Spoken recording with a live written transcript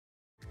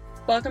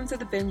Welcome to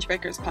the Binge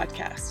Breakers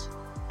podcast.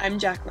 I'm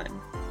Jacqueline.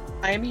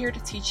 I am here to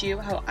teach you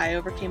how I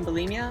overcame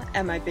bulimia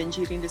and my binge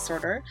eating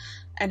disorder,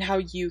 and how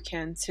you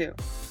can too.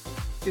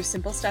 Through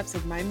simple steps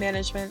of mind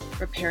management,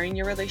 repairing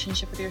your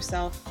relationship with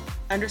yourself,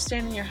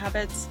 understanding your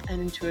habits, and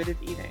intuitive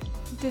eating.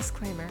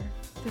 Disclaimer.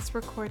 This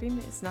recording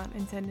is not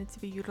intended to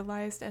be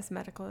utilized as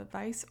medical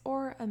advice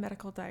or a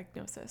medical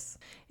diagnosis.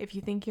 If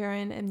you think you're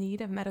in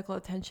need of medical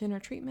attention or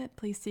treatment,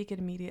 please seek it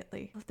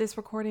immediately. This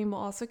recording will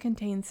also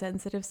contain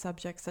sensitive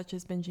subjects such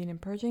as binging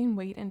and purging,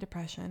 weight, and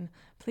depression.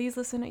 Please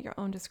listen at your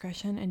own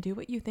discretion and do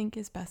what you think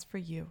is best for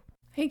you.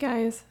 Hey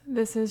guys,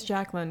 this is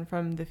Jacqueline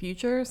from the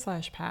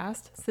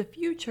future/past. It's the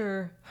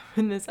future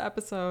in this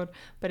episode,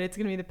 but it's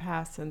going to be the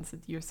past since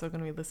you're still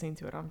going to be listening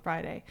to it on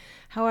Friday.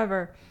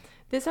 However,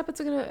 this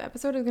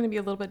episode is going to be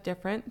a little bit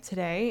different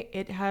today.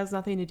 It has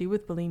nothing to do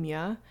with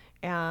bulimia,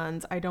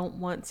 and I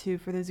don't want to,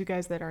 for those of you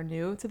guys that are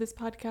new to this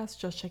podcast,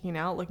 just checking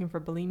out, looking for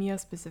bulimia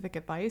specific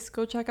advice,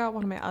 go check out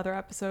one of my other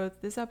episodes.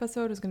 This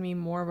episode is going to be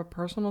more of a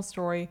personal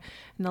story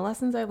and the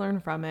lessons I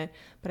learned from it,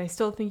 but I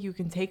still think you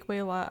can take away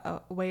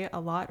a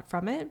lot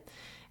from it.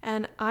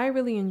 And I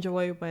really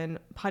enjoy when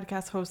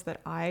podcast hosts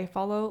that I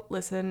follow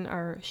listen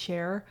or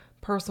share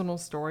personal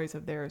stories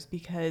of theirs,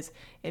 because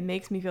it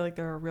makes me feel like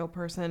they're a real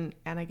person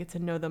and I get to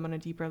know them on a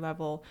deeper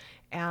level.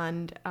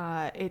 And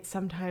it's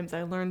sometimes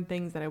I learn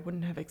things that I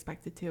wouldn't have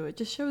expected to. It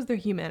just shows their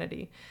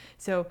humanity.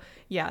 So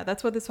yeah,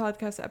 that's what this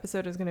podcast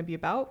episode is going to be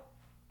about.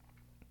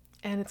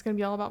 And it's going to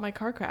be all about my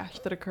car crash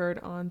that occurred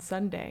on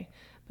Sunday.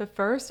 But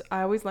first,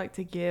 I always like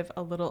to give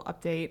a little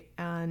update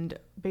and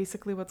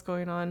basically what's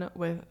going on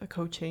with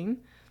coaching.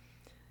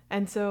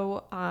 And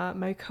so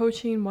my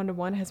coaching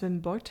one-to-one has been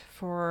booked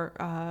for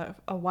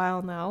a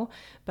while now,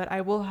 but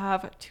I will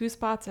have 2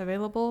 spots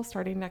available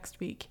starting next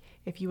week.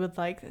 If you would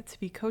like to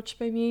be coached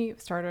by me,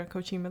 start a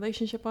coaching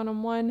relationship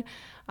one-on-one,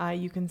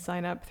 you can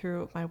sign up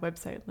through my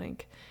website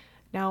link.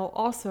 Now,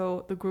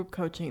 also the group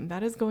coaching,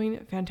 that is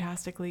going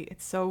fantastically.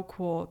 It's so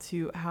cool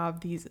to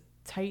have these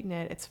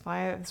tight-knit, it's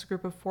a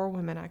group of 4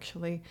 women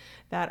actually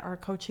that are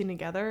coaching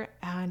together,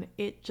 and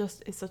it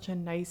just is such a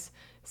nice,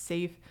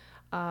 safe,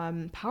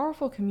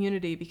 powerful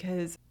community,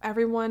 because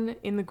everyone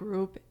in the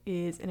group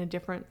is in a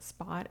different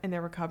spot in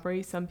their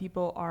recovery. Some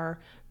people are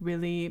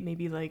really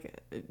maybe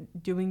like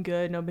doing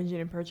good, no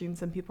binging and purging.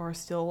 Some people are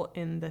still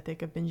in the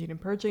thick of binging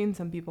and purging.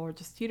 Some people are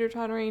just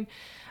teeter-tottering.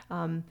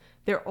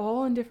 They're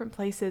all in different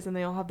places and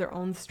they all have their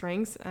own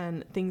strengths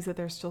and things that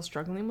they're still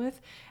struggling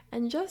with.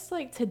 And just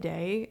like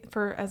today,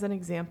 as an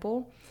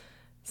example,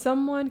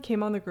 someone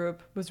came on the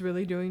group, was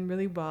really doing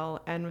really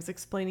well and was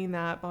explaining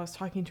that while I was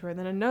talking to her.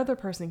 Then another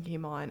person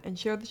came on and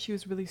shared that she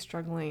was really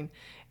struggling.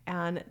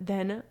 And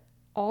then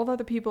all the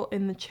other people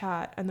in the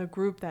chat and the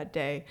group that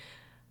day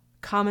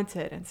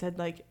commented and said,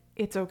 like,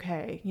 it's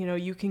okay,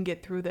 you can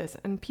get through this.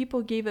 And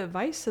people gave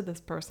advice to this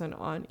person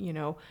on,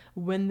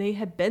 when they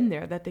had been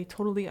there, that they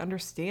totally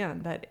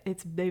understand that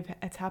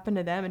it's happened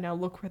to them and now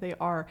look where they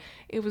are.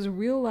 It was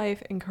real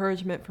life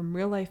encouragement from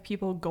real life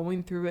people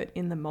going through it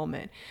in the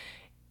moment.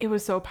 It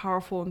was so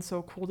powerful and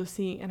so cool to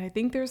see. And I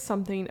think there's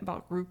something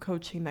about group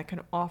coaching that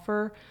can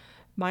offer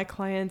my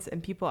clients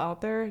and people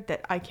out there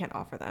that I can't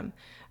offer them.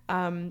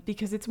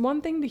 Because it's one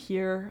thing to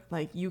hear,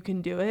 like, you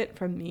can do it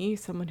from me,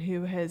 someone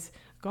who has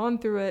gone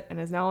through it and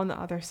is now on the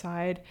other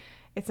side.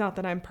 It's not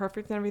that I'm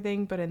perfect in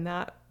everything, but in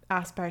that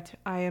aspect,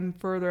 I am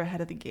further ahead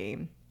of the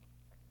game.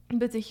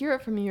 But to hear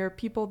it from your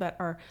people that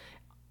are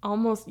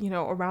almost,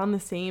 around the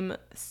same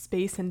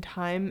space and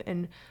time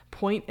and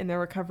point in their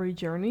recovery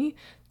journey,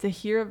 to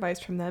hear advice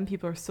from them,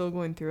 people are still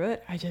going through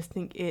it, I just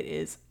think it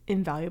is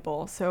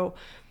invaluable. So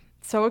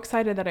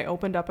excited that I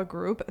opened up a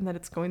group and that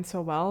it's going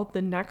so well.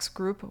 The next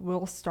group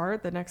will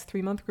start, the next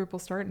 3-month group will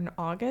start in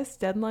August.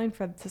 Deadline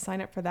to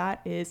sign up for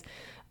that is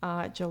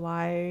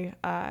July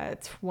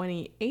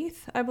 28th,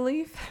 I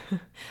believe.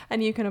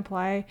 And you can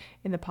apply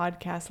in the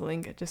podcast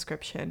link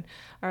description,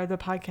 or the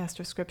podcast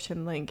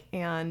description link.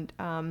 And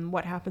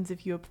what happens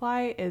if you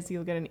apply is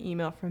you'll get an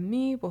email from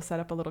me. We'll set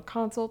up a little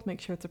consult, make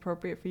sure it's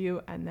appropriate for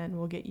you, and then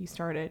we'll get you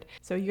started.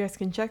 So you guys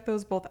can check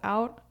those both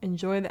out.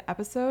 Enjoy the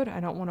episode. I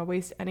don't want to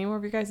waste any more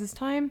of your guys'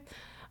 time.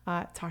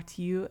 Talk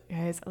to you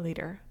guys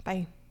later.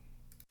 Bye.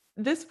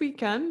 This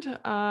weekend,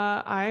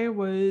 I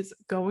was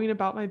going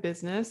about my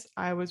business.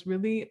 I was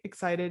really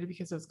excited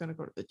because I was going to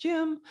go to the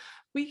gym.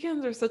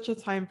 Weekends are such a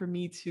time for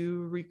me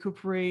to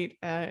recuperate,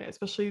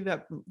 especially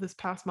that this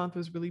past month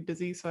was really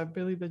busy. So I've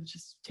really been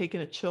just taking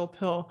a chill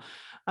pill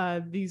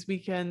these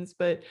weekends.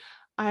 But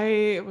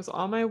I was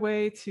on my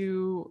way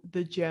to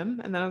the gym,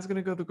 and then I was going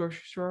to go to the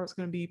grocery store. I was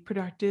going to be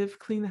productive,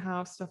 clean the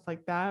house, stuff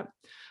like that.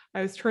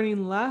 I was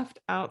turning left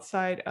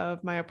outside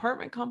of my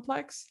apartment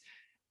complex,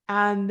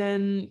 and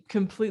then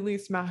completely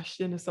smashed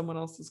into someone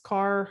else's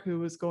car who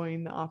was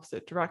going the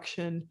opposite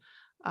direction.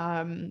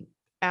 And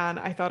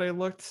I thought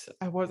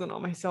I wasn't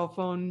on my cell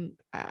phone,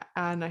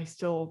 and I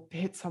still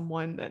hit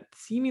someone that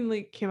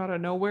seemingly came out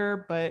of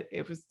nowhere, but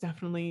it was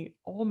definitely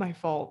all my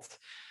fault.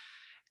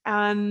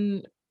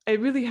 And it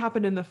really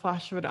happened in the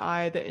flash of an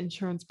eye. The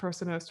insurance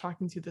person I was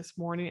talking to this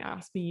morning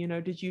asked me,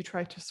 did you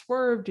try to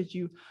swerve? Did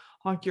you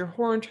honk your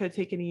horn, try to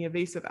take any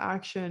evasive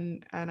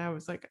action? And I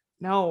was like,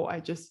 no,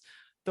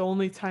 the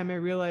only time I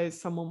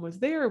realized someone was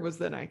there was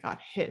that I got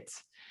hit.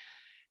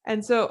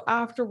 And so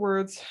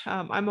afterwards,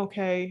 I'm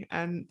okay.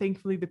 And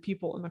thankfully, the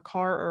people in the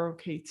car are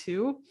okay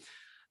too.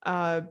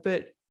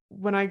 But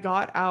when I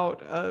got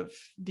out of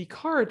the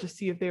car to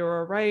see if they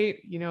were all right,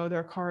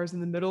 their car is in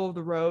the middle of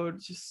the road,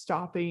 just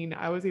stopping.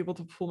 I was able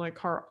to pull my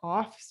car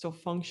off, still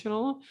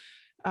functional,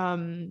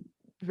 um,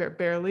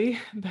 barely.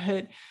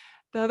 But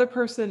the other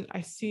person,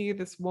 I see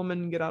this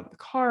woman get out of the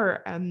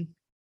car and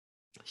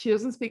she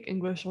doesn't speak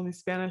English, only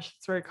Spanish.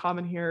 It's very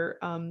common here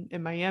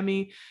in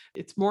Miami.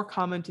 It's more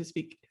common to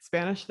speak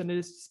Spanish than it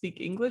is to speak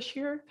English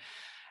here.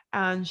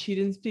 And she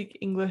didn't speak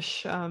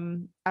English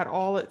at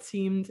all, it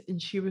seemed. And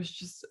she was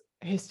just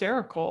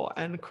hysterical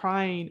and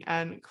crying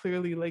and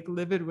clearly like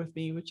livid with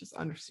me, which is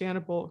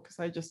understandable because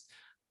I just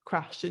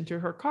crashed into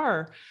her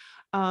car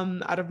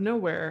out of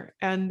nowhere.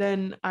 And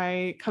then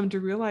I come to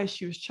realize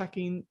she was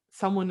checking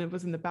someone that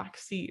was in the back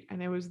seat,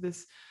 and it was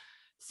this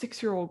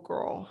 6-year-old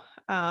girl.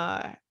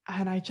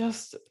 And I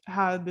just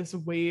had this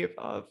wave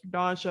of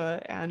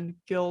nausea and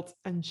guilt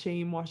and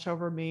shame wash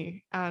over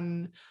me.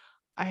 And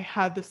I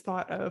had this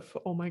thought of,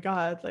 oh my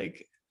God,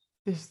 like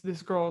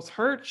this girl's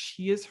hurt.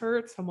 She is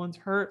hurt. Someone's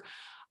hurt.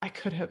 I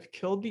could have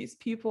killed these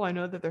people. I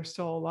know that they're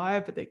still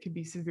alive, but they could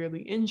be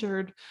severely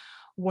injured.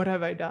 What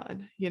have I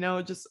done?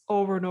 Just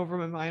over and over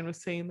my mind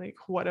was saying, like,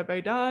 what have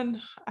I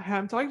done?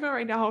 I'm talking about it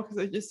right now because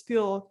I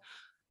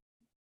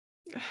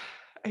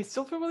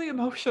still feel really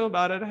emotional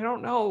about it. I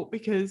don't know,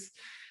 because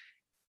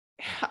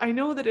I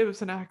know that it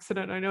was an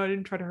accident. I know I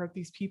didn't try to hurt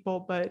these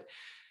people, but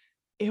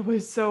it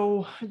was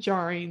so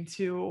jarring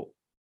to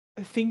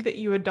think that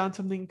you had done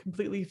something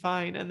completely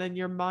fine, and then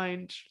your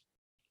mind,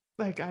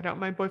 like, I don't,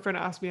 my boyfriend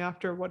asked me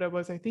after what I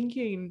was I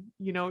thinking,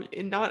 not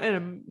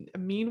in a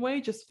mean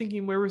way, just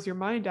thinking, where was your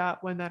mind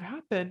at when that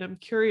happened? I'm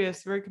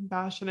curious, very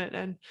compassionate.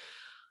 And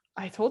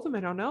I told him,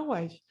 I don't know.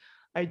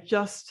 I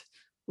just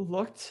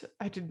looked,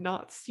 I did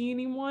not see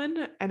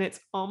anyone. And it's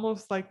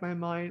almost like my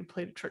mind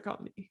played a trick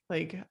on me.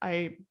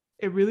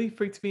 It really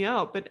freaked me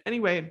out. But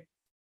anyway,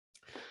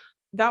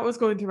 that was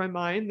going through my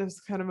mind. There's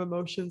kind of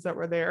emotions that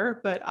were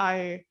there, but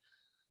I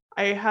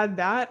had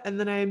that, and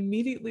then I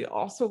immediately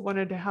also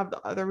wanted to have the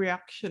other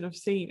reaction of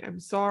saying, I'm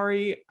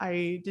sorry,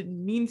 I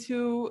didn't mean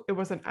to, it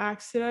was an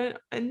accident.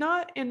 And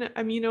not in,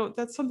 I mean,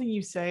 that's something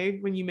you say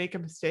when you make a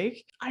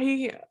mistake.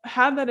 I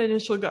had that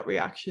initial gut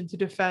reaction to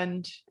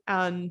defend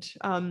and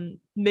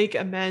make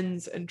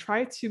amends and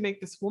try to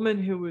make this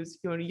woman who was,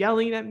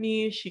 yelling at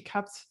me.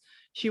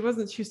 She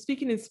was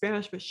speaking in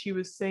Spanish, but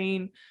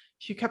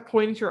she kept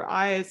pointing to her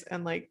eyes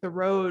and like the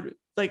road,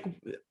 like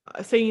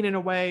saying in a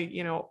way,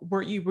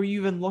 were you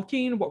even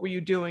looking? What were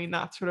you doing?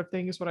 That sort of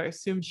thing is what I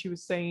assumed she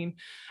was saying,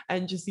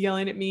 and just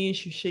yelling at me.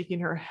 She's shaking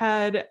her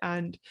head.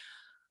 And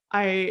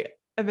I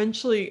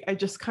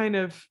just kind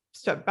of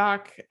stepped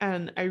back,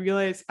 and I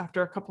realized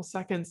after a couple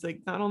seconds,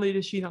 like, not only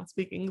does she not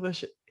speak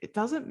English, it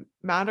doesn't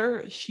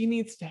matter. She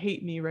needs to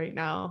hate me right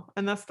now.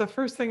 And that's the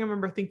first thing I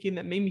remember thinking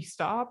that made me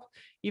stop.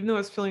 Even though I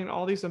was feeling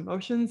all these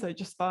emotions, I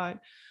just thought,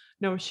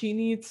 no, she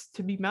needs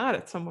to be mad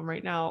at someone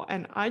right now.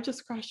 And I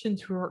just crashed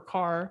into her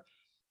car,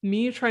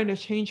 me trying to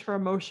change her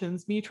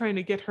emotions, me trying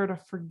to get her to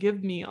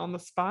forgive me on the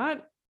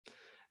spot.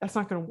 That's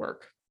not going to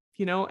work,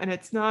 and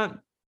it's not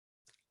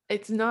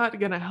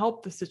going to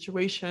help the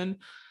situation.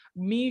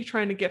 Me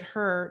trying to get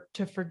her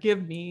to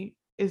forgive me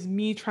is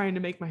me trying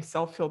to make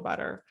myself feel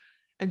better.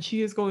 And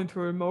she is going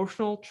through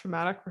emotional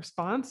traumatic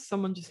response.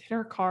 Someone just hit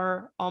her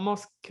car,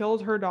 almost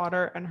killed her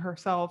daughter and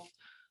herself.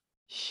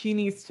 She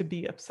needs to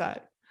be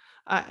upset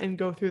and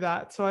go through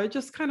that. So I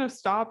just kind of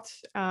stopped,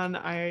 and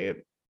I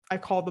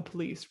called the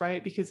police,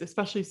 right? Because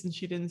especially since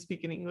she didn't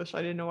speak in English,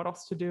 I didn't know what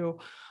else to do.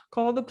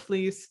 Called the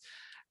police,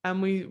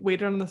 and we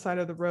waited on the side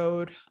of the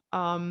road.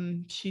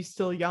 She's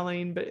still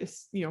yelling, but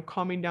it's,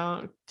 calming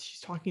down.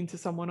 She's talking to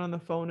someone on the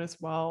phone as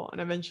well.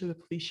 And eventually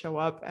the police show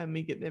up and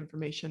we get the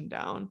information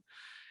down.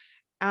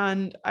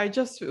 And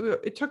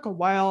it took a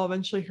while.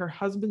 Eventually her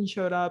husband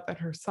showed up and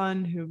her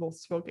son, who both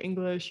spoke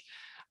English,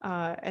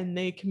 and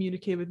they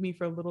communicated with me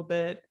for a little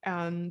bit.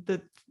 And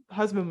the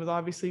husband was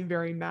obviously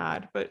very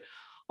mad. But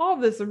all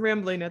of this, I'm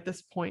rambling at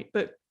this point,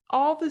 but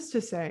all this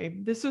to say,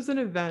 this was an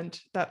event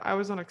that I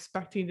was not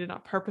expecting, to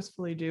not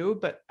purposefully do,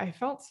 but I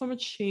felt so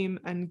much shame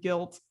and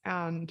guilt.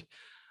 And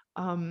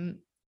um,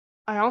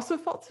 I also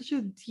felt such a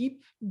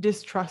deep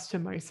distrust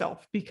in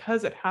myself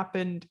because it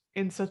happened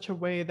in such a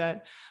way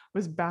that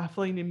was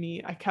baffling to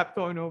me. I kept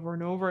going over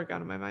and over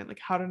again in my mind, like,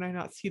 how did I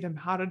not see them?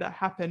 How did that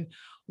happen?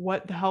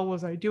 What the hell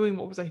was I doing?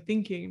 What was I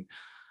thinking?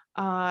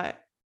 Uh,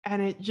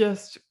 and it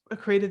just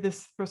created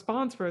this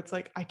response where it's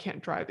like, I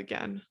can't drive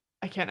again.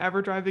 I can't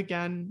ever drive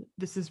again.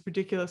 This is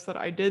ridiculous that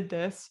I did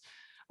this.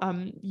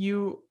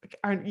 You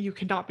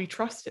cannot be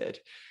trusted.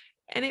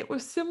 And it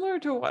was similar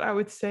to what I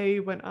would say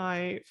when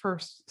I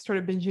first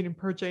started binging and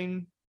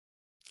purging,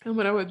 and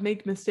when I would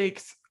make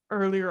mistakes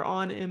earlier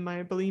on in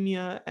my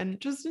bulimia and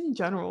just in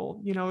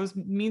general. I was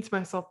mean to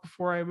myself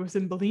before I was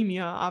in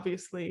bulimia,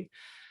 obviously.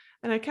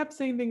 And I kept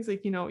saying things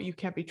like, you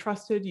can't be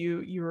trusted.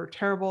 You're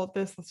terrible at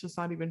this. Let's just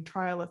not even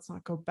try. Let's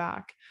not go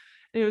back.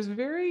 And it was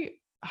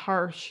very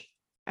harsh.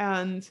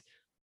 And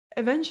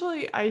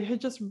eventually I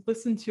had just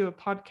listened to a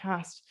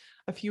podcast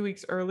a few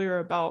weeks earlier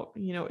about,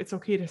 it's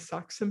okay to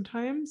suck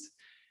sometimes.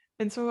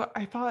 And so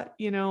I thought,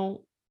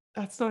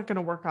 that's not going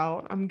to work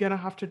out. I'm going to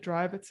have to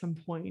drive at some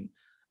point.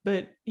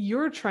 But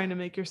you're trying to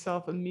make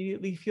yourself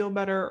immediately feel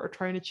better or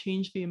trying to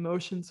change the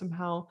emotion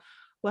somehow.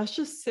 Let's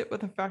just sit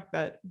with the fact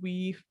that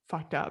we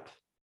fucked up.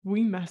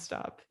 We messed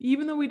up.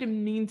 Even though we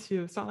didn't mean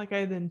to. It's not like I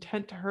had the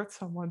intent to hurt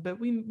someone, but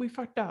we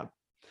fucked up.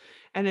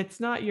 And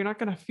you're not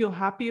going to feel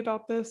happy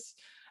about this.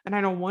 And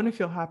I don't want to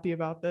feel happy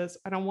about this.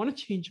 I don't want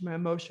to change my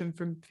emotion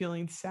from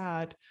feeling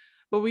sad.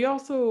 But we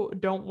also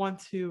don't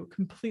want to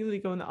completely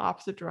go in the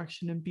opposite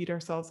direction and beat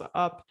ourselves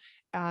up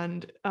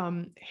and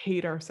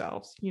hate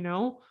ourselves.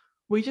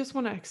 We just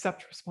want to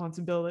accept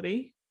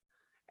responsibility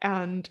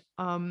and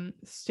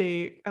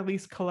stay at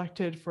least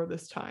collected for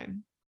this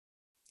time.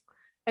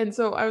 And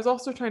so I was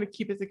also trying to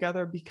keep it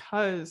together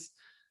because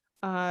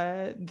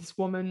this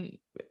woman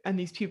and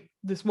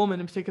this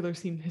woman in particular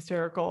seemed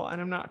hysterical, and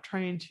I'm not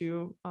trying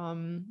to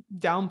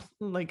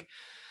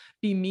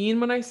be mean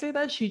when I say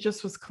that. She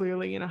just was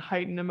clearly in a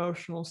heightened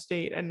emotional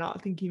state and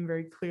not thinking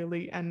very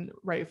clearly, and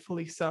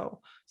rightfully so.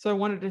 So I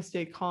wanted to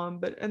stay calm,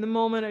 but in the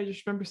moment I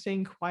just remember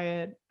staying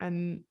quiet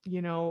and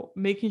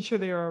making sure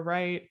they were all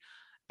right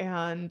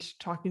and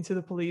talking to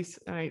the police,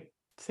 and I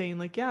saying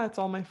like, yeah, it's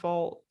all my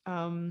fault.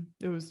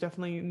 It was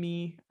definitely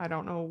me. I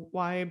don't know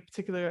why in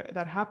particular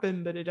that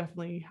happened, but it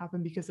definitely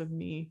happened because of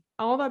me.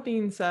 All that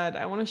being said,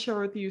 I want to share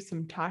with you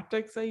some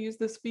tactics I used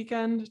this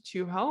weekend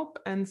to help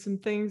and some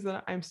things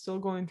that I'm still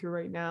going through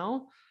right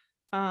now.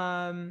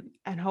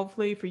 And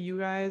hopefully for you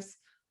guys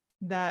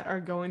that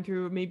are going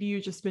through, maybe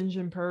you just binge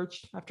and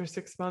purge after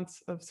 6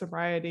 months of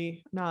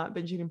sobriety, not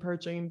binging and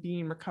purging and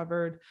being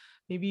recovered.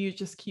 Maybe you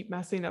just keep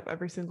messing up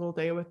every single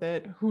day with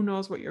it. Who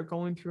knows what you're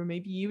going through?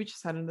 Maybe you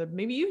just got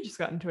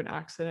into an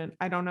accident.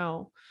 I don't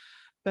know.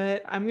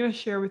 But I'm going to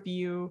share with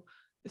you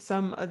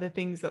some of the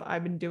things that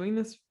I've been doing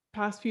this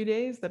past few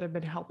days that have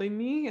been helping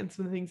me and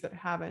some of the things that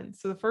haven't.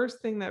 So the first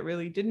thing that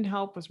really didn't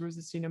help was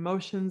resisting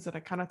emotions, and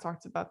I kind of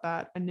talked about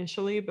that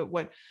initially, but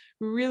what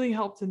really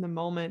helped in the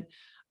moment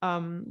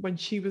when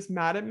she was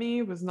mad at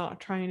me was not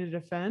trying to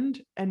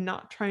defend and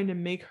not trying to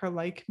make her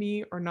like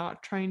me or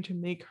not trying to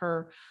make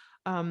her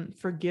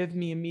forgive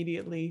me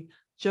immediately,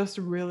 just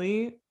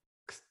really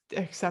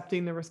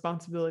accepting the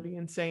responsibility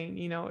and saying,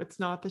 it's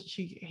not that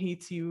she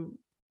hates you,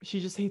 she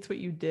just hates what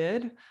you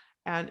did,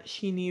 and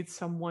she needs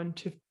someone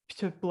to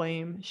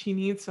blame. She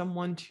needs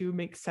someone to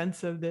make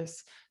sense of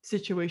this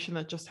situation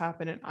that just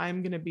happened, and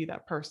I'm going to be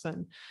that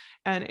person.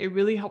 And it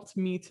really helped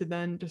me to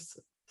then just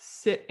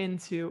sit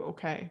into,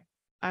 okay,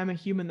 I'm a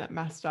human that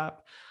messed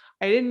up.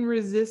 I didn't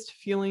resist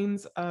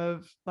feelings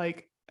of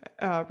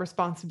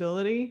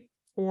responsibility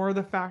or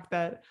the fact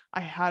that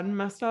I hadn't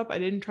messed up. I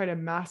didn't try to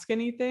mask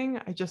anything.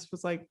 I just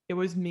was like, it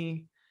was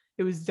me.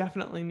 It was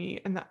definitely me.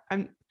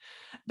 And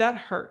that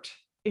hurt.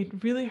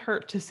 It really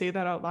hurt to say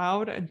that out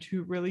loud and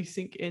to really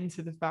sink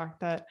into the fact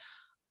that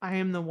I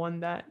am the one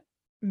that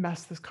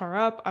messed this car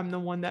up. I'm the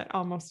one that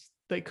almost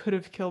could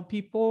have killed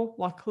people.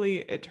 Luckily,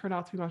 it turned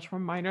out to be much more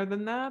minor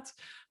than that,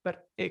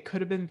 but it could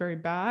have been very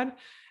bad.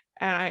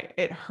 And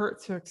it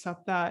hurt to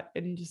accept that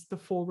and just the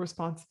full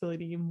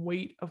responsibility and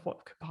weight of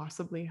what could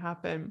possibly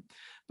happen.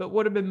 But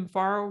what would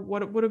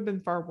have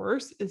been far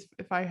worse is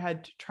if I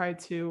had tried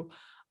to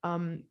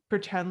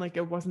pretend like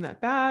it wasn't that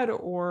bad,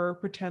 or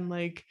pretend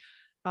like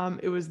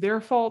it was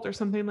their fault or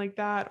something like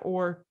that,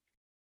 or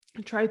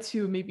try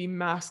to maybe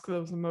mask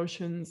those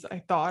emotions. I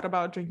thought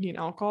about drinking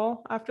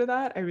alcohol after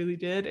that. I really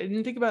did. I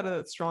didn't think about it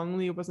that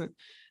strongly. It wasn't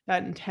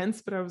that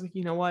intense, but I was like,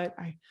 you know what?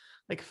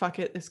 Fuck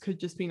it. This could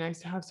just be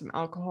nice to have some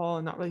alcohol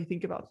and not really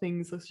think about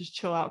things. Let's just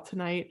chill out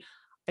tonight.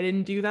 I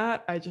didn't do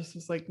that. I just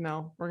was like,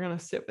 no, we're going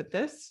to sit with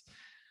this.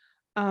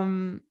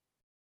 Other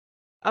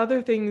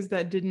things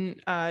that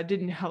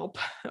didn't help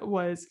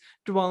was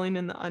dwelling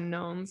in the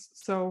unknowns.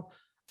 So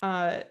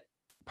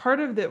part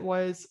of it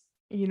was,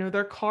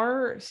 their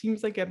car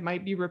seems like it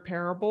might be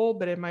repairable,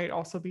 but it might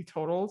also be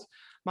totaled.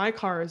 My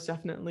car is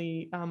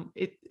definitely,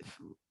 it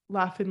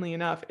laughingly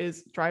enough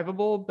is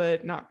drivable,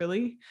 but not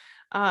really.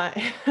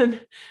 And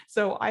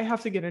so I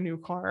have to get a new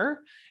car.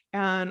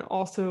 And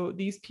also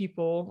these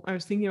people, I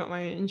was thinking about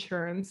my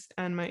insurance,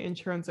 and my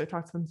insurance, I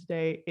talked to them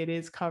today, it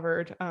is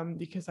covered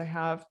because I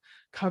have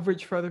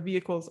coverage for other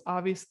vehicles,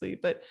 obviously.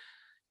 But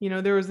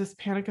there was this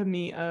panic of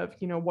me of,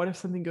 what if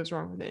something goes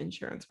wrong with the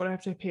insurance? What if I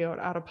have to pay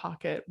out of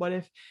pocket? What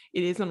if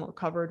it isn't all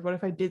covered? What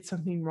if I did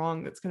something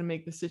wrong that's going to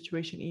make the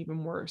situation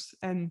even worse?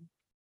 And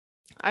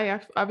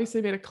I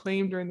obviously made a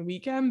claim during the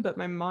weekend, but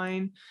my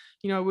mind,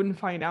 I wouldn't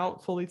find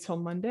out fully till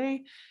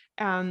Monday.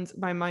 And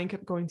my mind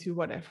kept going to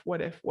what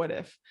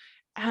if.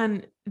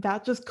 And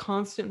that just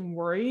constant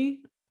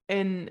worry,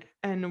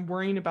 and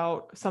worrying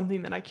about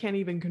something that I can't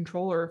even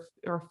control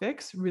or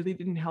fix really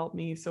didn't help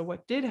me. So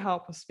what did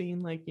help was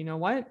being like, you know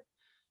what?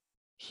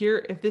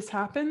 Here, if this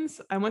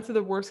happens, I went to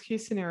the worst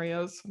case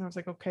scenarios and I was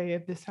like, okay,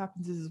 if this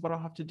happens, this is what I'll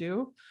have to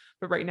do.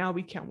 But right now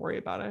we can't worry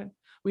about it.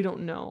 We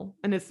don't know.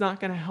 And it's not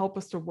going to help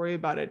us to worry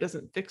about it. It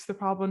doesn't fix the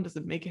problem,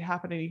 doesn't make it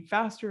happen any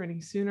faster,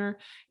 any sooner.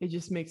 It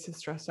just makes us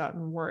stressed out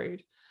and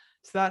worried.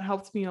 So that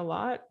helped me a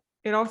lot.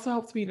 It also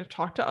helps me to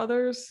talk to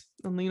others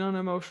and lean on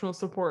emotional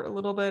support a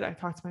little bit. I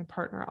talk to my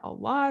partner a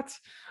lot.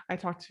 I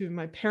talk to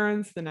my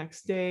parents the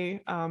next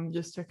day,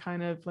 just to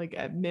kind of like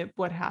admit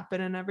what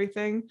happened and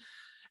everything.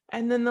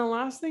 And then the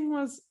last thing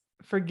was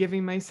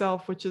forgiving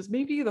myself, which is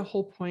maybe the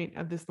whole point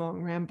of this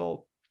long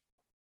ramble,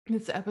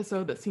 this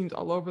episode that seems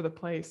all over the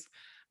place.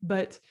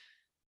 But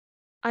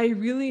I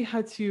really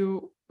had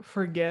to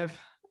forgive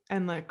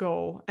and let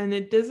go. And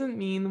it doesn't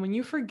mean when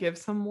you forgive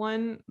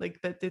someone like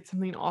that did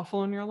something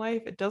awful in your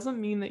life, it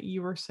doesn't mean that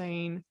you are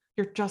saying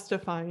you're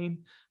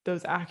justifying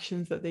those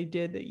actions that they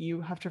did that you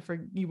have to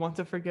you want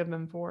to forgive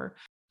them for.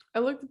 I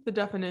looked at the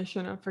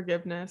definition of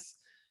forgiveness,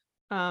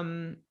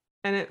 and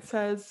it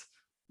says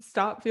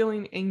stop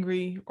feeling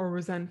angry or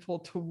resentful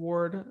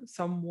toward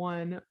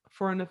someone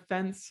for an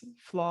offense,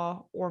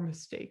 flaw, or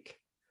mistake.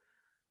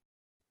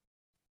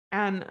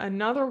 And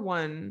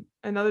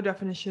another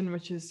definition,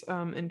 which is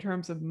in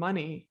terms of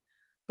money,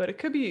 but it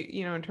could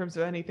be, in terms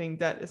of anything,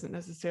 debt isn't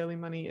necessarily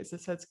money, is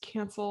it says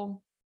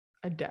cancel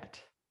a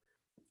debt.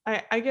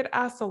 I get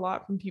asked a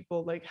lot from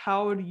people like,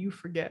 how do you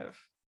forgive?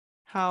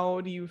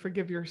 How do you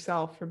forgive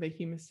yourself for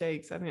making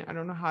mistakes? I mean, I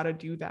don't know how to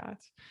do that.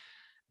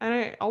 And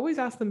I always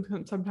ask them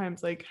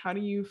sometimes, like, how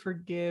do you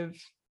forgive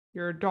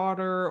your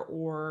daughter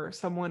or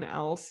someone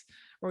else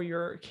or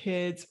your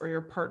kids or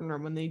your partner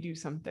when they do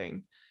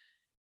something?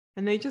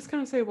 And they just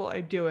kind of say, well,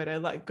 I do it. I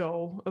let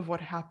go of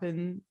what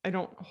happened. I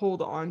don't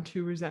hold on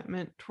to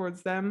resentment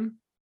towards them.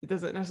 It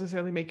doesn't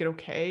necessarily make it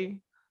okay,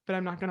 but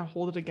I'm not going to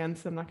hold it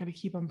against them. I'm not going to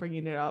keep on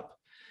bringing it up.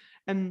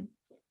 And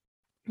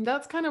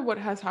that's kind of what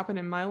has happened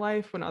in my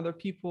life when other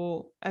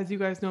people, as you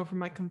guys know from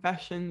my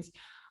confessions,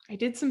 I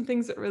did some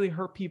things that really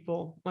hurt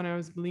people when I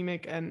was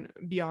bulimic, and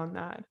beyond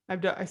that, I'm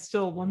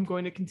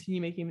going to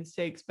continue making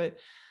mistakes. But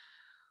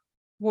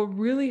what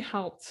really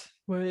helped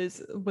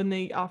was when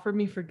they offered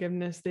me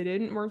forgiveness,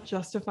 weren't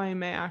justifying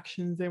my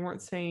actions. They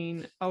weren't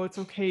saying, oh, it's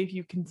okay if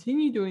you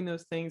continue doing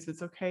those things.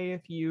 It's okay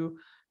if you,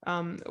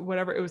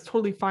 whatever, it was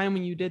totally fine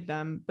when you did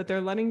them, but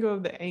they're letting go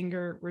of the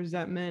anger,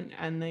 resentment,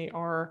 and they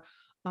are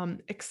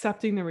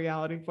accepting the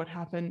reality of what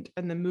happened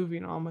and then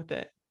moving on with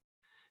it.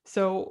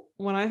 So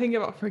when I think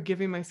about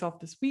forgiving myself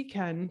this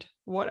weekend,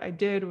 what I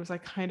did was I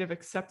kind of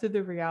accepted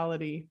the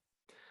reality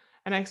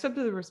and I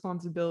accepted the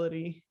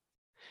responsibility.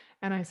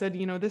 And I said,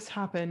 this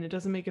happened. It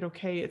doesn't make it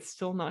okay. It's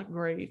still not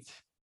great,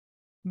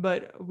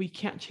 but we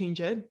can't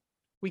change it.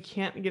 We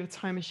can't get a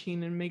time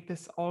machine and make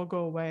this all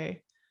go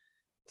away.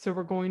 So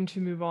we're going to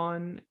move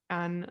on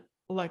and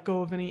let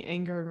go of any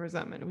anger and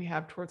resentment we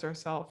have towards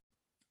ourselves.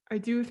 I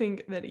do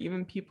think that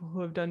even people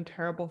who have done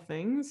terrible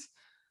things,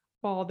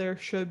 while there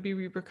should be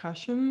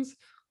repercussions,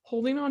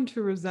 holding on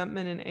to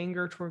resentment and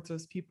anger towards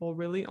those people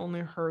really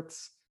only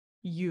hurts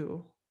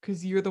you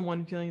because you're the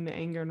one feeling the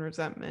anger and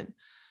resentment.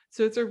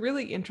 So it's a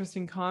really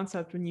interesting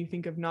concept when you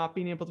think of not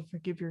being able to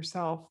forgive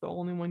yourself. The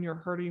only one you're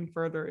hurting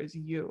further is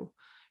you.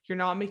 You're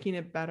not making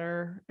it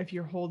better if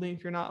you're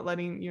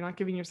not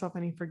giving yourself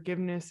any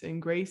forgiveness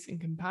and grace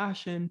and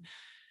compassion.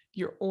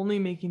 You're only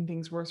making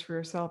things worse for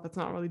yourself. It's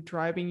not really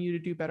driving you to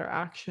do better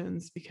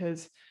actions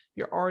because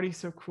you're already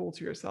so cruel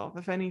to yourself.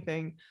 If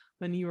anything,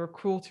 when you are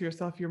cruel to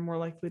yourself, you're more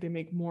likely to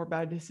make more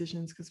bad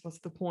decisions because what's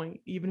the point?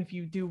 Even if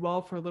you do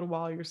well for a little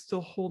while, you're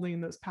still holding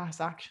those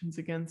past actions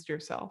against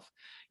yourself.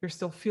 You're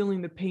still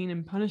feeling the pain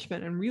and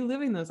punishment and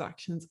reliving those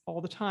actions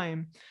all the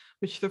time,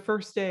 which the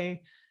first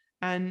day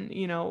and,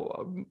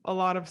 a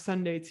lot of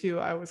Sunday too,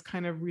 I was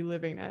kind of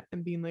reliving it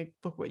and being like,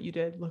 look what you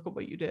did, look at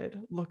what you did,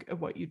 look at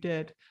what you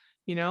did.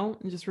 And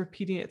just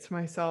repeating it to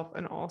myself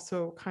and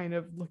also kind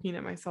of looking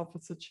at myself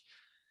with such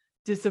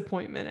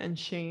disappointment and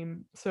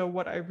shame. So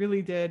what I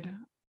really did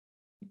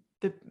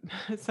the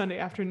Sunday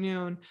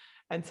afternoon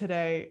and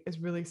today is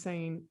really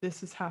saying this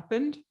has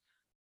happened.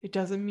 It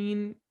doesn't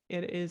mean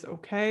it is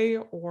okay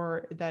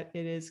or that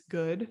it is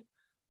good,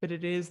 but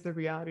it is the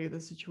reality of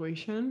the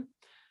situation.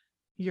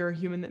 You're a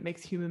human that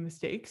makes human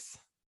mistakes.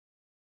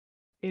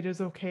 It is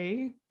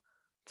okay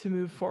to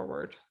move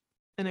forward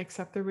and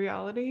accept the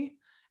reality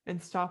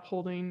and stop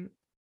holding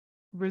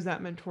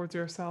resentment towards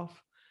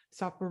yourself.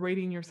 Stop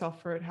berating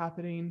yourself for it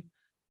happening.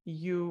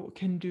 You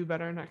can do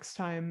better next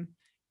time.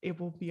 It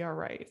will be all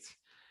right.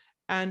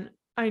 And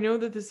I know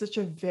that this is such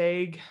a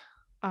vague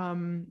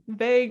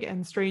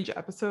and strange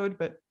episode,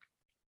 but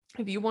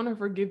if you want to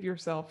forgive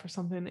yourself for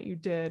something that you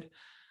did,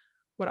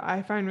 what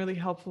I find really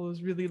helpful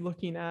is really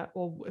looking at,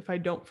 well, if I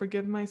don't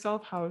forgive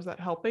myself, how is that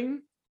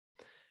helping?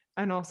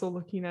 And also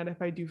looking at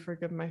if I do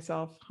forgive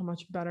myself, how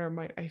much better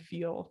might I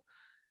feel?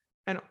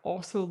 And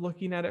also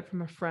looking at it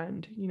from a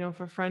friend. If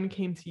a friend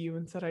came to you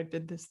and said, I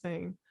did this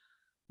thing,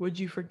 would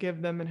you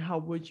forgive them? And how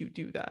would you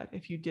do that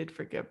if you did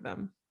forgive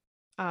them?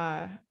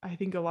 I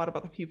think a lot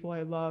about the people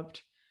I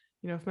loved.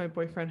 If my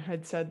boyfriend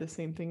had said the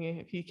same thing,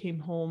 if he came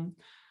home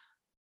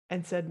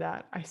and said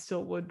that, I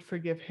still would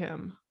forgive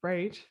him,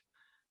 right?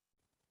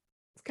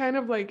 It's kind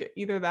of like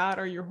either that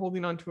or you're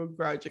holding on to a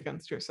grudge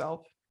against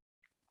yourself.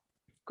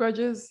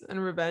 Grudges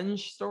and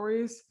revenge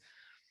stories,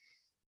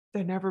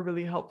 they're never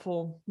really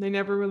helpful. They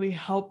never really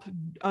help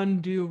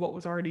undo what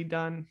was already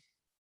done.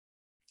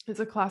 It's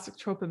a classic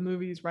trope in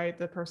movies, right?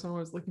 The person who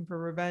is looking for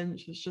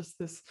revenge is just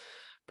this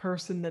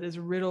person that is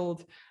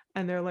riddled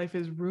and their life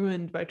is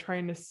ruined by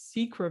trying to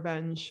seek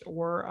revenge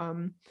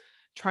or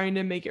trying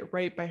to make it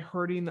right by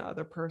hurting the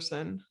other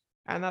person.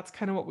 And that's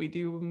kind of what we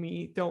do when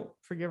we don't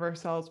forgive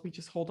ourselves. We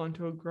just hold on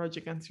to a grudge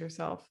against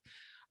ourselves.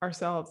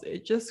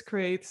 It just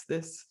creates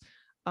this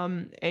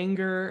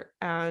anger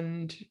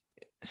and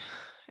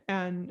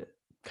kind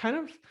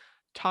of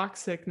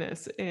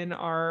toxicness in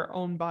our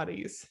own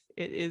bodies.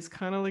 It is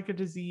kind of like a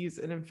disease,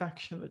 an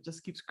infection that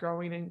just keeps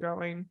growing and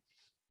growing.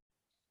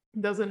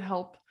 It doesn't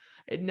help.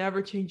 It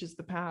never changes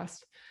the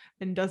past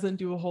and doesn't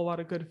do a whole lot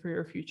of good for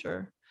your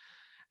future.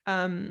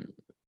 And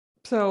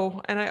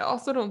I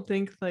also don't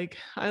think, like,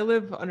 I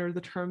live under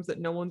the terms that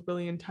no one's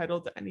really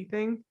entitled to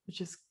anything,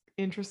 which is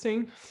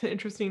interesting. It's an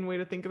interesting way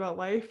to think about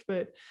life,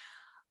 but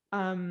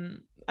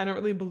I don't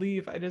really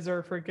believe I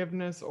deserve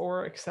forgiveness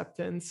or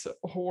acceptance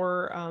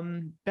or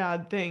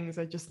bad things.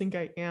 I just think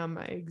I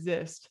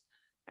exist,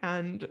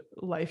 and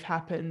life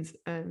happens,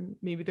 and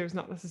maybe there's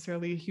not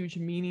necessarily a huge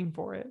meaning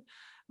for it,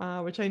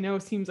 which I know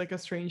seems like a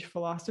strange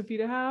philosophy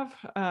to have,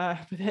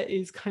 but that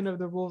is kind of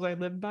the rules I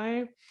live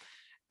by.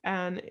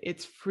 And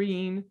it's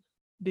freeing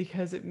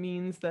because it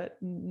means that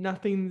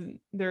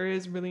there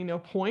is really no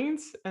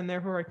points, and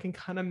therefore I can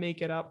kind of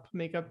make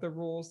up the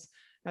rules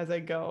as I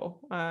go.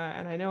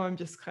 And I know I'm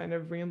just kind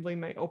of rambling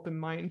my open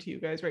mind to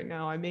you guys right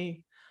now. I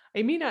may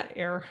not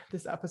air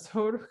this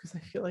episode because I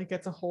feel like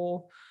it's a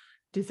whole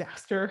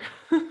disaster.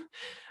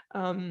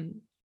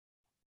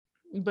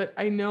 But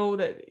I know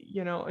that,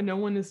 no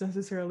one is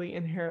necessarily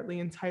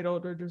inherently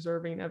entitled or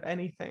deserving of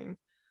anything.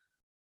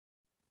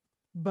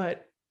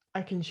 But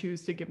I can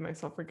choose to give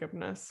myself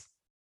forgiveness.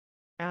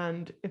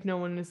 And if no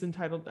one is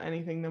entitled to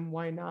anything, then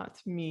why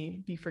not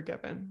me be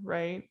forgiven,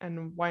 right?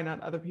 And why not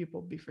other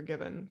people be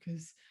forgiven?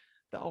 Because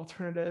the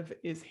alternative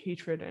is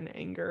hatred and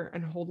anger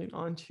and holding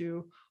on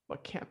to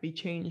what can't be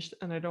changed.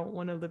 And I don't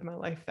want to live my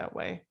life that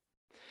way.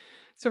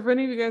 So for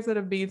any of you guys that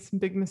have made some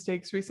big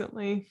mistakes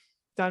recently,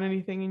 done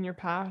anything in your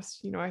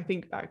past, I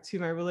think back to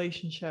my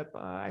relationship.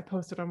 I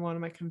posted on one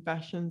of my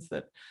confessions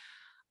that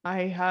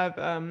I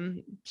have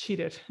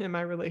cheated in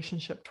my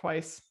relationship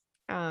twice.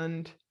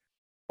 And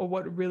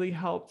what really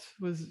helped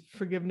was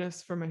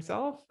forgiveness for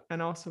myself,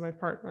 and also my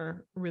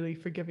partner really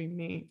forgiving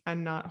me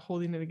and not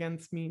holding it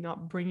against me,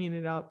 not bringing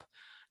it up,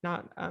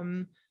 not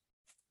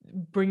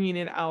bringing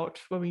it out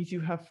when we do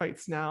have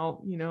fights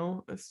now,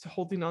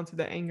 holding on to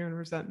the anger and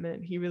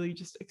resentment. He really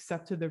just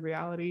accepted the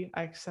reality.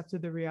 I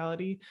accepted the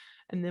reality.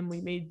 And then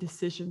we made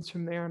decisions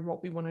from there on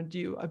what we want to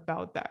do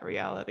about that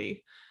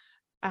reality.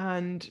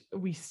 And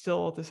we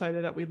still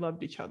decided that we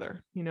loved each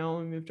other,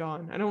 and moved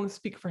on. I don't want to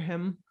speak for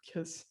him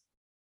because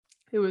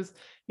it was,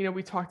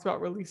 we talked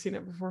about releasing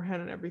it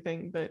beforehand and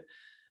everything, but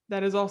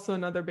that is also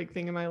another big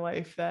thing in my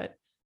life that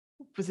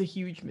was a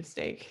huge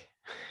mistake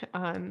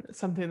and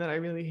something that I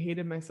really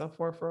hated myself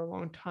for a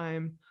long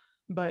time.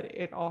 But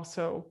it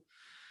also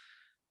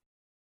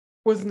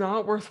was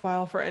not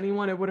worthwhile for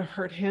anyone. It would have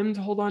hurt him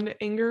to hold on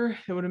to anger.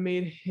 It would have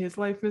made his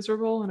life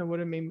miserable, and it would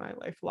have made my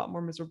life a lot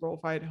more miserable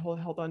if I had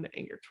held on to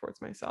anger towards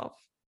myself.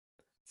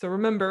 So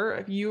remember,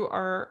 if you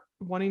are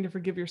wanting to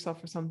forgive yourself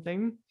for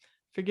something,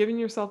 forgiving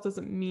yourself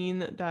doesn't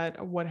mean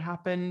that what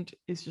happened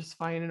is just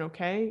fine and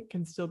okay. It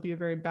can still be a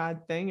very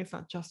bad thing. It's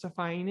not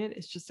justifying it.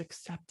 It's just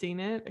accepting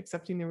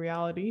the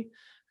reality.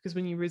 Because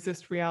when you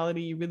resist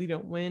reality, you really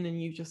don't win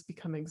and you just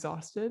become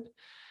exhausted.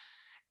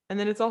 And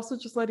then it's also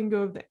just letting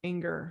go of the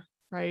anger,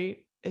 right?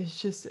 It's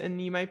just,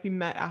 and you might be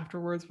met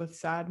afterwards with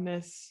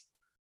sadness,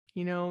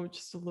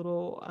 just a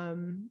little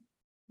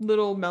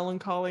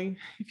melancholy,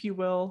 if you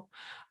will,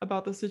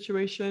 about the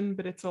situation.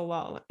 But it's a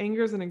lot.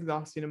 Anger is an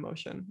exhausting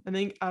emotion. I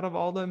think out of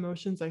all the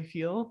emotions I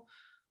feel,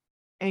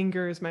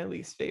 anger is my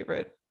least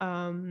favorite.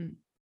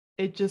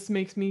 It just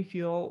makes me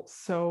feel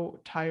so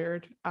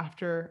tired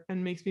after,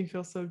 and makes me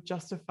feel so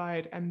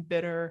justified and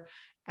bitter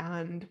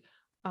and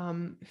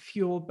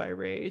fueled by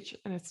rage,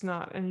 and it's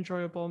not an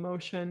enjoyable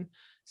emotion.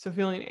 So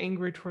feeling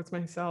angry towards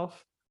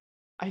myself,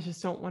 I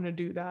just don't want to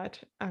do that.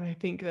 And I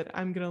think that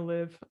I'm going to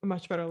live a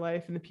much better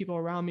life, and the people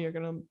around me are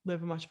going to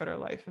live a much better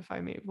life if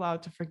I'm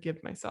allowed to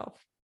forgive myself.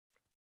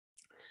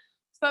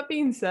 So that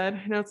being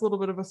said, I know it's a little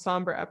bit of a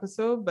somber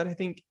episode, but I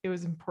think it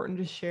was important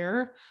to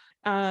share.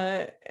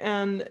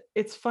 And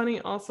it's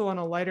funny also, on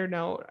a lighter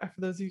note,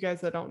 for those of you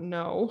guys that don't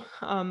know,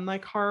 my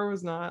car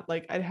was not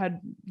like, I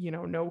had,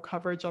 no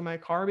coverage on my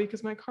car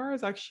because my car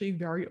is actually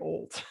very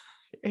old.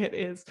 It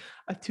is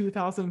a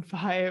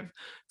 2005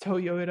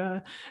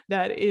 Toyota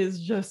that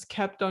is just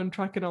kept on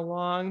trucking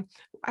along.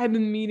 I've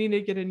been meaning to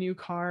get a new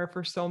car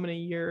for so many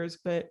years,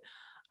 but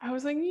I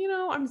was like,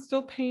 I'm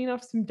still paying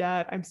off some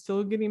debt. I'm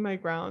still getting my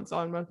grounds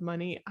on with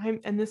money.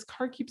 And this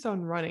car keeps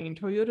on running.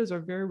 Toyotas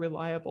are very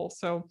reliable.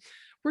 So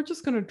we're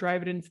just going to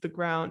drive it into the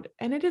ground.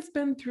 And it has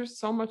been through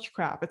so much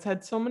crap. It's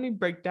had so many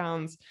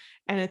breakdowns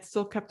and it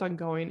still kept on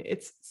going.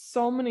 It's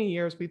so many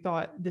years we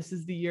thought this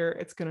is the year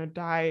it's going to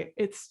die.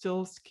 It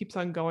still keeps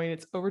on going.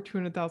 It's over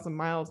 200,000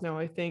 miles now,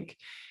 I think.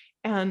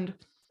 And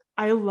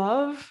I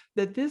love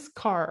that this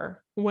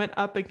car went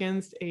up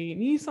against a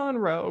Nissan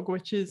Rogue,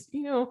 which is,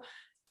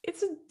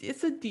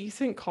 it's a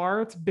decent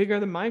car. It's bigger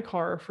than my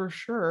car for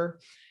sure.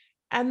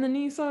 And the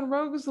Nissan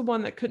Rogue is the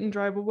one that couldn't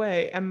drive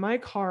away. And my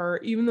car,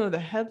 even though the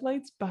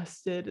headlights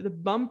busted,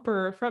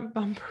 the front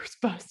bumper's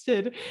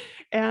busted,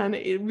 and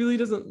it really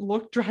doesn't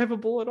look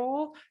drivable at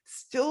all,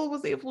 still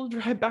was able to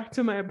drive back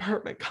to my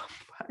apartment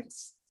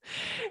complex.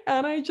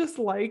 And I just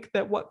like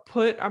that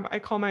I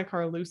call my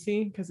car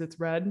Lucy because it's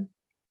red,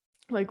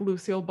 like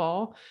Lucille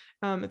Ball.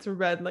 It's a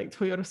red, like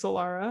Toyota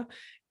Solara.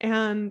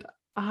 And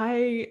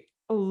I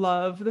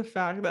love the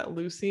fact that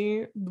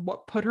Lucy,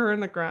 what put her in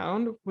the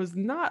ground was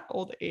not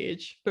old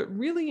age, but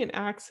really an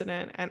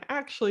accident. And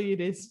actually, it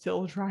is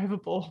still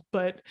drivable.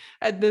 But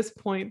at this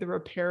point, the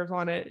repairs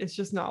on it is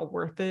just not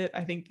worth it.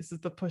 I think this is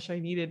the push I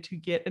needed to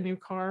get a new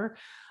car.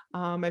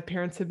 My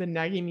parents have been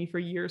nagging me for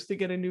years to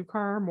get a new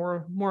car,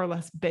 more or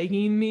less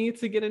begging me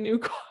to get a new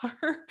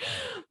car.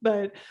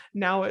 But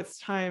now it's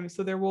time.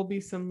 So there will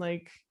be some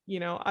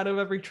out of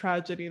every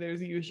tragedy,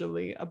 there's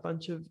usually a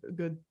bunch of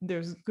good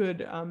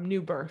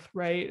new birth,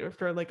 right?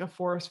 After like a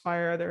forest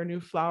fire, there are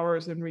new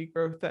flowers and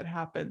regrowth that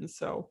happens.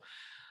 So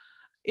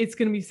it's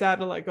going to be sad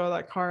to let go of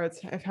that car.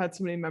 I've had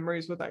so many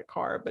memories with that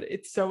car, but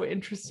it's so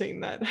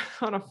interesting that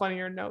on a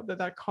funnier note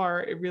that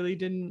car, it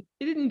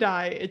didn't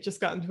die. It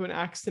just got into an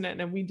accident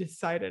and we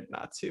decided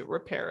not to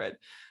repair it.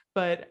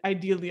 But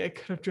ideally I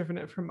could have driven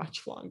it for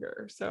much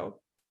longer. So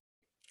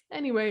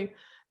anyway,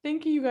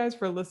 thank you guys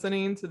for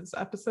listening to this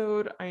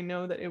episode. I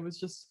know that it was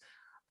just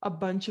a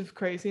bunch of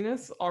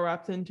craziness all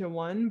wrapped into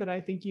one, but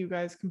I think you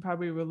guys can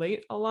probably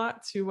relate a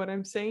lot to what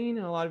I'm saying.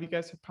 And a lot of you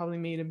guys have probably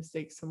made a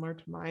mistake similar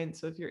to mine.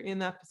 So if you're in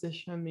that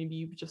position, maybe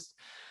you've just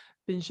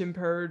binged and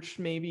purged,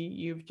 maybe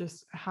you've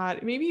just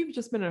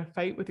been in a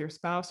fight with your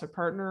spouse or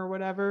partner or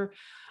whatever.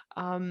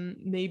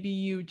 Maybe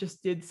you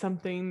just did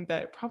something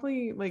that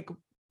probably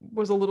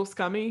was a little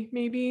scummy.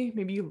 Maybe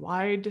you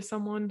lied to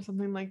someone,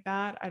 something like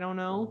that. I don't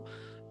know.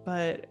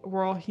 But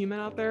we're all human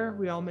out there.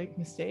 We all make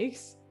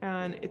mistakes,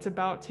 and it's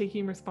about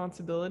taking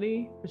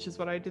responsibility, which is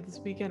what I did this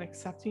weekend,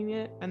 accepting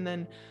it, and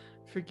then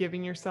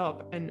forgiving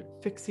yourself and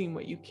fixing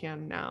what you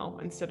can now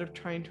instead of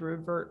trying to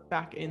revert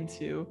back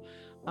into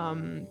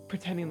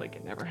pretending like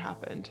it never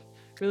happened.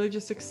 Really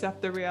just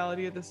accept the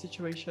reality of the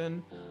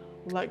situation,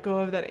 let go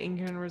of that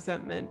anger and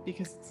resentment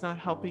because it's not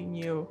helping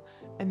you,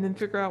 and then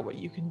figure out what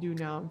you can do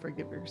now and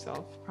forgive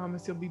yourself.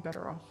 Promise you'll be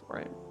better off for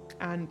it.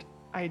 And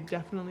I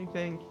definitely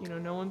think,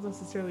 no one's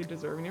necessarily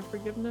deserving of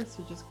forgiveness,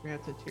 so just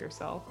grant it to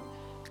yourself.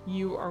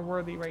 You are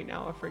worthy right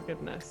now of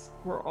forgiveness.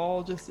 We're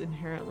all just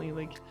inherently,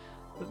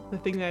 the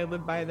thing that I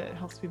live by that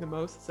helps me the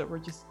most is that we're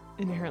just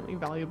inherently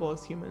valuable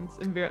as humans,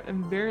 and very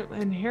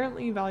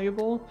inherently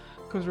valuable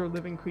because we're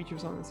living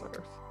creatures on this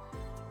earth.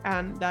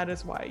 And that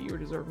is why you're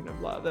deserving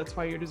of love. That's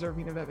why you're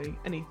deserving of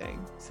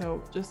anything.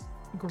 So just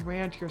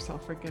grant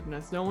yourself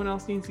forgiveness. No one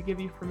else needs to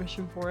give you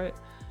permission for it.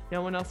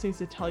 No one else needs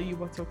to tell you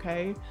what's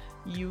okay.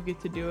 You get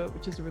to do it,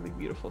 which is a really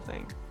beautiful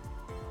thing.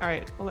 All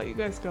right, I'll let you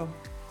guys go.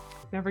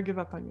 Never give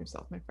up on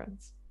yourself, my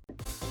friends.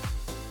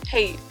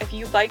 Hey, if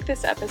you like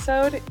this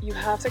episode, you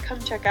have to come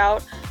check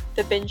out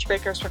the Binge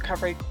Breakers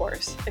Recovery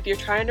course. If you're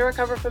trying to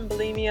recover from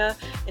bulimia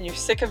and you're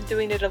sick of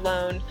doing it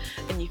alone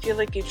and you feel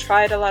like you've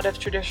tried a lot of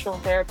traditional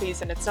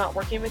therapies and it's not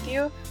working with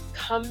you,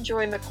 come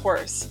join the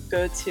course.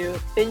 Go to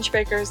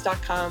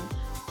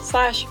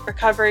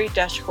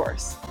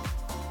bingebreakers.com/recovery-course.